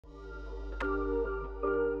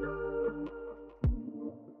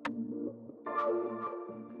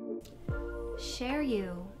Share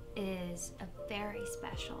You is a very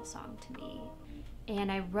special song to me,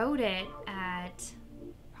 and I wrote it at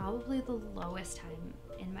probably the lowest time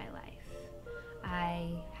in my life.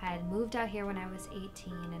 I had moved out here when I was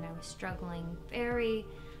 18, and I was struggling very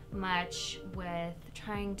much with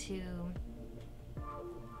trying to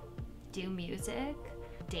do music,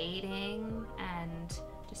 dating, and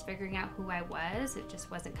just figuring out who I was. It just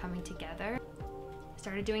wasn't coming together. I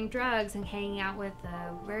started doing drugs and hanging out with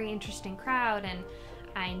a very interesting crowd, and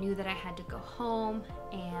I knew that I had to go home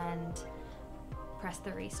and press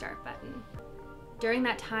the restart button. During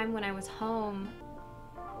that time when I was home,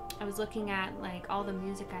 I was looking at like all the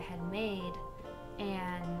music I had made,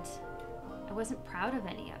 and I wasn't proud of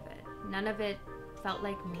any of it. None of it felt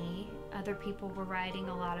like me. Other people were writing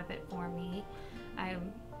a lot of it for me. I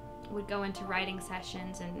would go into writing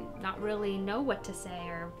sessions and not really know what to say,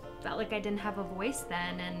 or felt like I didn't have a voice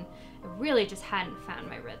then, and I really just hadn't found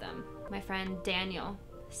my rhythm. My friend Daniel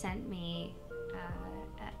sent me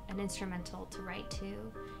an instrumental to write to,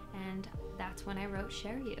 and that's when I wrote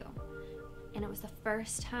Share You. And it was the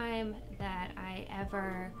first time that I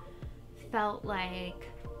ever felt like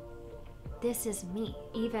this is me.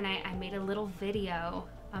 Even I made a little video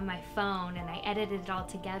on my phone, and I edited it all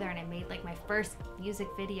together, and I made like my first music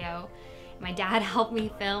video. My dad helped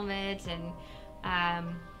me film it, and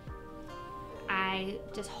I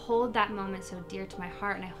just hold that moment so dear to my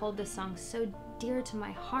heart, and I hold this song so dear to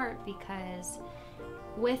my heart because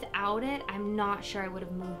without it, I'm not sure I would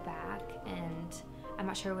have moved back, and I'm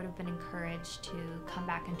not sure I would have been encouraged to come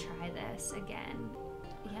back and try this again.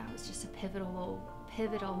 Yeah, it was just a pivotal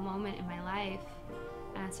moment in my life.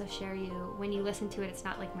 And so Share You, when you listen to it, it's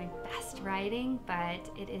not like my best writing, but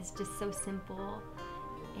it is just so simple.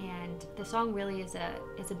 And the song really is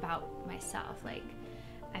about myself. Like,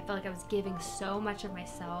 I felt like I was giving so much of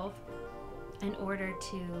myself in order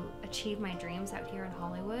to achieve my dreams out here in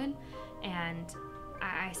Hollywood. And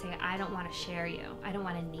I say, I don't want to share you. I don't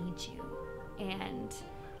want to need you. And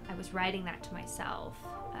I was writing that to myself.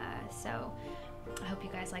 So I hope you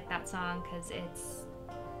guys like that song, because it's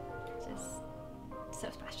just so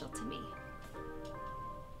special to me.